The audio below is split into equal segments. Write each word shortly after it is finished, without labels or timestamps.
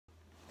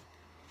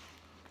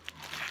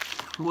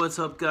What's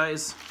up,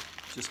 guys?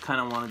 Just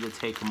kind of wanted to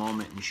take a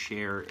moment and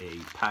share a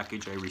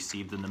package I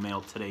received in the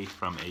mail today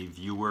from a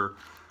viewer,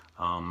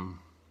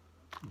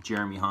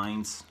 Jeremy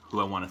Hines,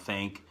 who I want to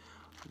thank.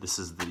 This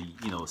is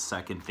the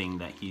second thing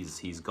that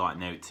he's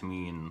gotten out to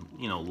me in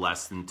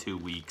less than 2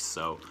 weeks.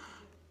 So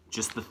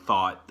just the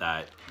thought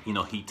that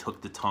he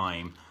took the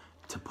time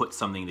to put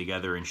something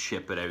together and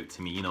ship it out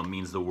to me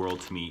means the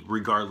world to me,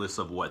 regardless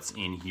of what's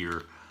in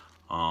here.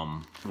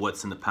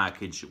 What's in the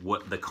package,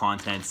 what the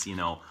contents,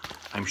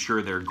 I'm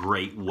sure they're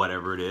great,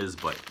 whatever it is,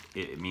 but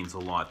it means a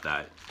lot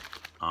that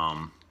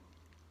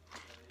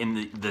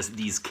in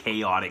these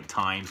chaotic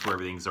times where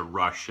everything's a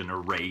rush and a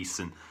race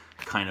and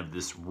kind of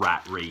this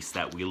rat race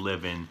that we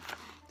live in,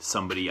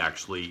 somebody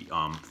actually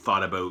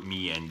thought about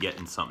me and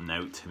getting something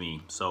out to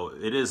me. So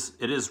it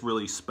is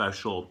really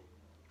special,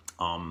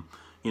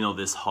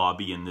 this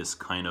hobby and this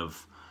kind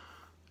of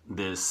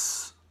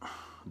this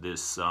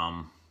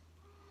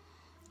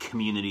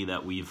community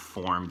that we've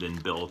formed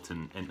and built,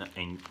 and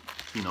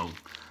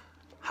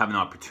have an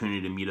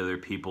opportunity to meet other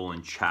people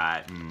and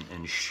chat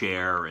and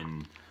share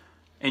and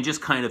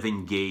just kind of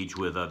engage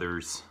with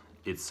others.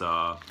 It's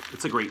a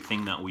great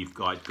thing that we've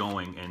got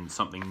going, and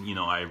something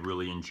I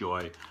really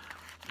enjoy.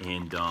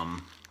 And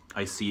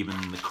I see even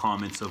in the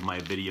comments of my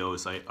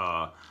videos,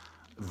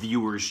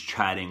 viewers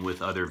chatting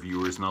with other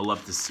viewers, and I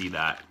love to see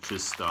that.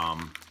 Just a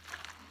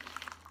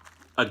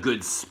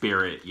good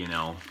spirit,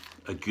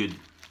 a good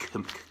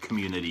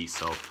community.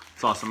 So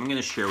it's awesome. I'm going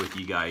to share with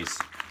you guys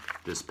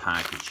this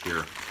package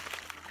here.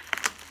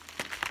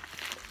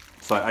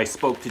 So I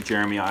spoke to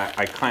Jeremy.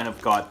 I kind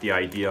of got the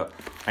idea.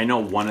 I know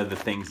one of the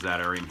things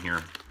that are in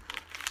here.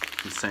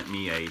 He sent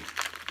me a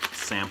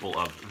sample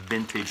of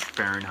Vintage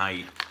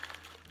Fahrenheit.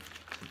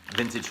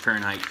 Vintage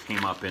Fahrenheit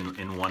came up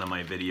in one of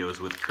my videos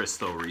with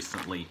Christo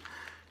recently,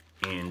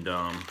 and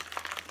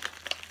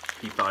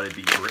he thought it'd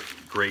be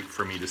great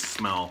for me to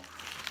smell.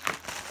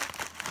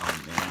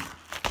 Oh man,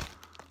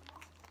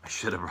 I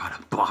should have brought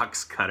a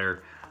box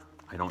cutter.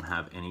 I don't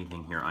have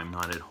anything here. I'm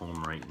not at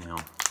home right now.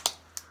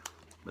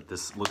 But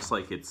this looks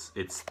like it's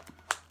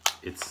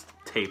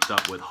taped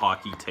up with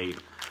hockey tape.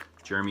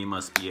 Jeremy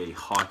must be a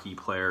hockey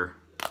player.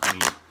 I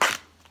mean,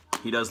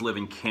 he does live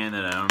in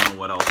Canada. I don't know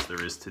what else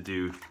there is to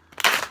do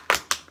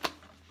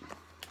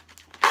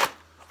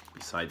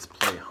besides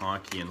play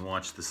hockey and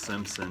watch The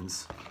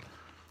Simpsons.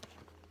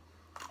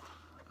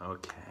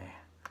 Okay.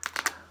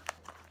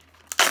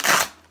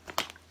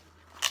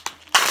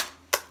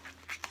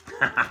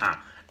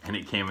 And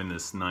it came in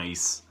this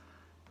nice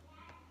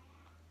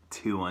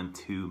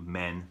 2-on-2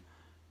 men,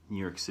 New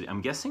York City. I'm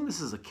guessing this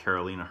is a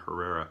Carolina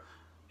Herrera.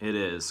 It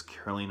is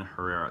Carolina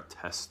Herrera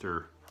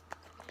tester.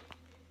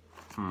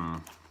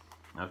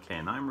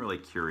 Okay, now I'm really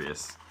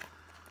curious,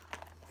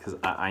 because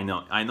I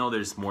know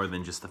there's more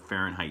than just a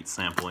Fahrenheit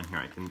sample in here.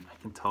 I can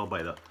tell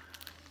by the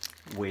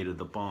weight of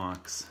the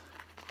box.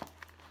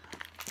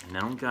 And I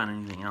don't got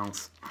anything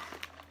else.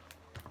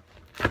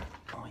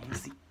 I'll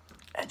use the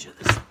edge of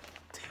this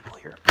table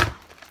here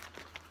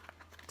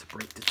to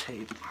break the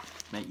tape.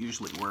 That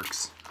usually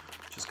works.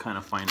 Just kind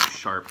of find a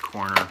sharp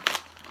corner.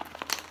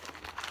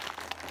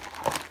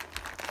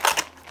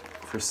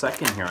 For a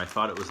second here, I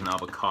thought it was an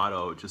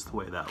avocado, just the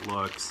way that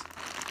looks.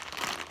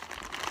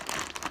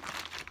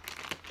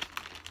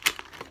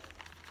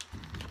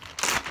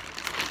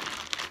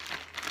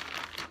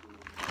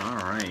 All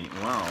right,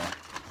 well,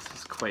 this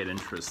is quite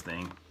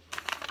interesting.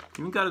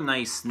 Even got a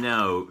nice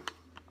note.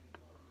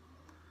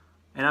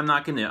 And I'm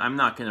not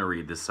gonna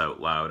read this out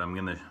loud. I'm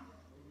gonna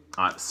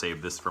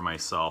save this for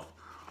myself.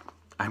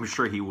 I'm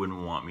sure he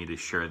wouldn't want me to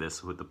share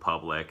this with the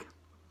public.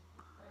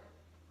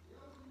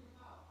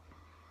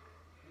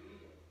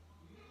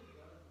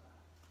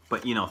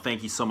 But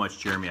thank you so much,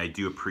 Jeremy. I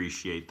do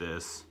appreciate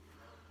this.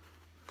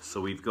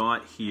 So we've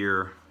got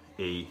here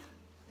a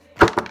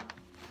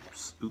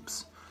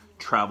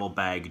travel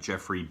bag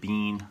Jeffrey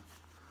Bean.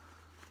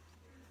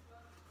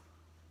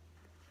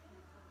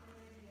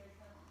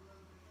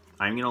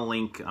 I'm going to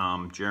link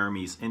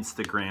Jeremy's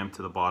Instagram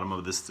to the bottom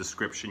of this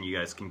description. You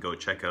guys can go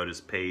check out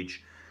his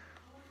page.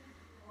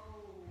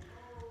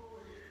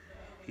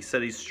 He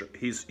said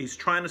he's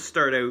trying to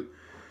start out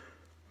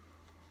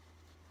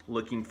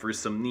looking for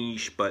some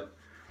niche, but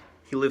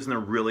he lives in a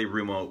really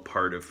remote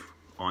part of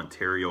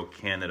Ontario,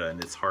 Canada,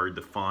 and it's hard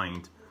to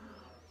find.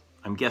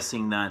 I'm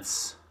guessing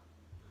that's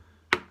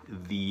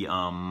the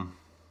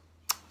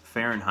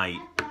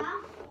Fahrenheit.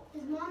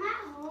 Is Mom at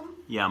home?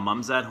 Yeah,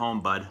 Mom's at home,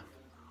 bud.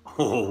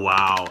 Oh,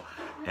 wow.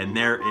 And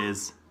there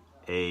is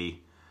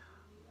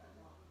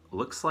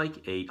looks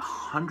like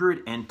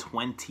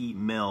 120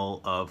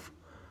 mil of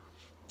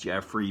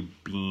Jeffrey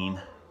Bean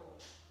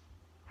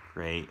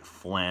gray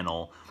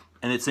flannel.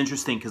 And it's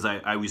interesting because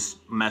I was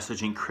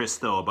messaging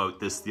Christo about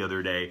this the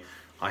other day.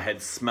 I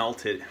had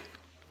smelt it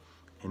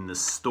in the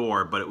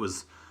store, but it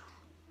was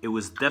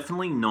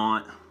definitely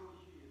not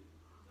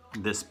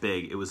this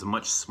big. It was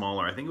much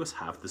smaller. I think it was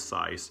half the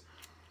size.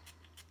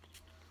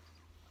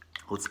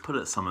 Let's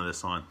put some of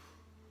this on.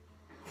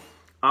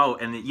 Oh,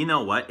 and you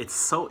know what? It's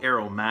so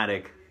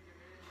aromatic.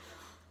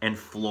 and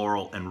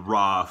floral and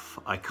rough.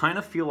 I kind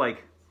of feel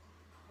like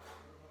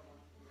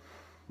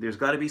there's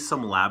got to be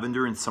some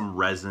lavender and some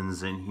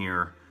resins in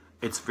here.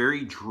 It's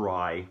very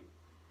dry.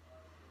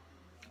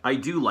 I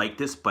do like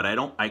this, but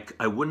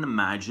I wouldn't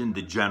imagine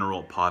the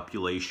general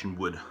population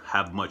would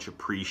have much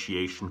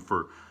appreciation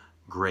for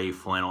gray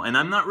flannel. And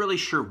I'm not really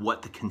sure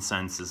what the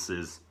consensus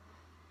is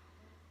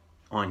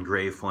on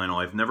gray flannel.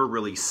 I've never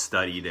really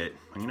studied it.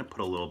 I'm gonna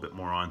put a little bit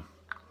more on.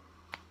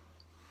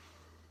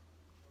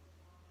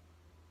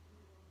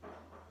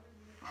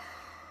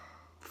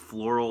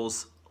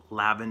 Florals,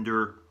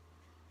 lavender,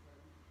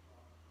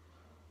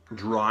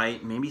 dry,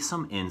 maybe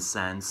some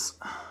incense.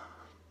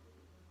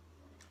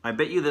 I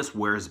bet you this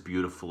wears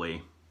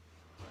beautifully.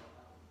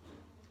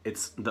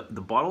 It's the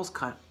bottle's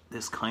got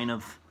this kind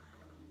of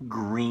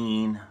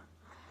green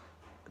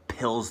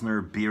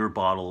Pilsner beer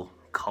bottle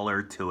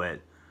color to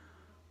it.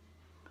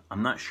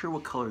 I'm not sure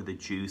what color the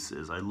juice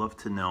is. I'd love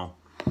to know.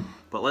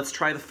 But let's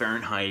try the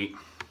Fahrenheit.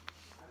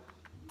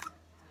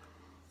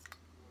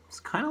 This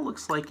kind of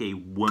looks like a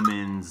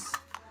woman's,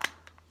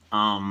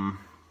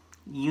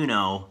 you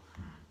know,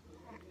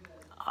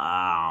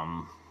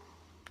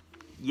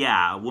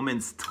 yeah, a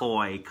woman's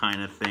toy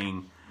kind of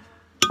thing,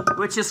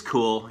 which is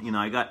cool. You know,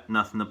 I got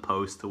nothing to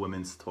post to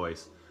women's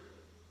toys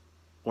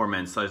or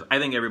men's toys. I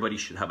think everybody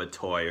should have a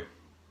toy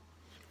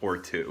or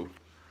two.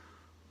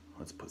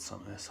 Let's put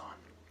some of this on.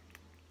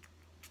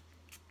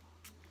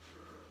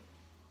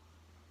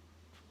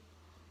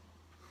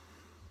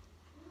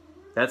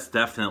 That's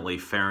definitely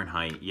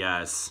Fahrenheit,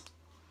 yes.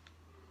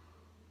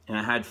 And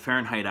I had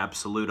Fahrenheit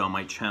Absolute on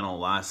my channel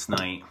last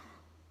night.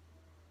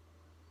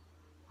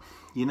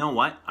 You know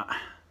what?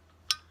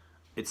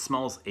 It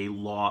smells a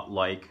lot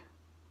like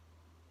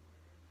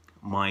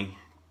my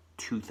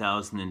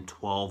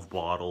 2012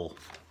 bottle.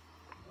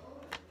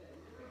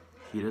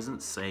 He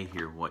doesn't say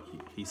here what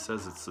he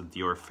says. It's a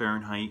Dior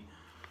Fahrenheit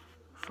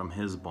from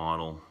his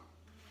bottle,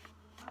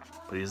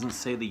 but he doesn't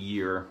say the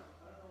year.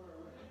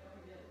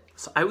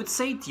 So I would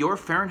say Dior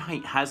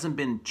Fahrenheit hasn't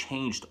been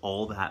changed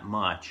all that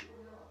much.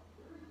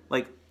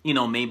 Like, you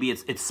know, maybe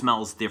it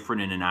smells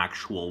different in an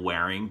actual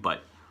wearing,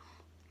 but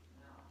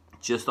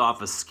just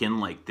off a skin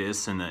like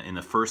this in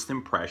the first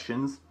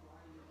impressions,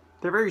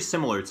 they're very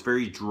similar. It's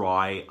very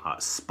dry,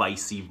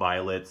 spicy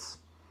violets,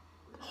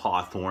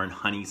 hawthorn,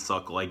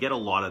 honeysuckle. I get a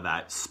lot of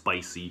that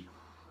spicy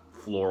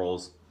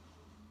florals.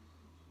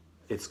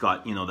 It's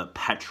got, you know, the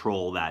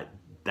petrol,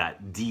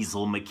 that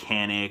diesel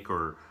mechanic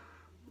or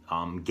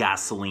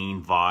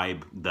gasoline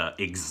vibe, the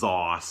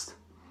exhaust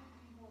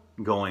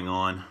going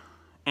on.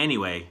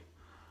 Anyway,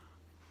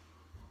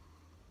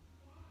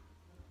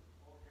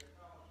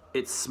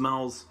 it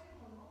smells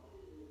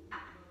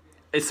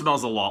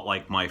a lot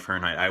like my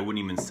Fahrenheit. I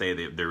wouldn't even say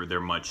that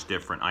they're much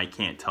different. I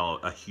can't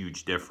tell a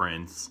huge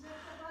difference.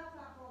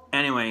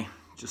 Anyway,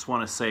 just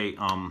want to say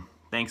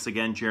thanks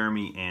again,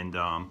 Jeremy, and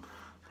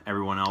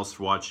everyone else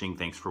watching.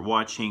 Thanks for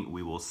watching.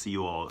 We will see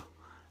you all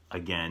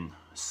again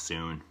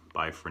soon.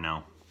 Bye for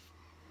now.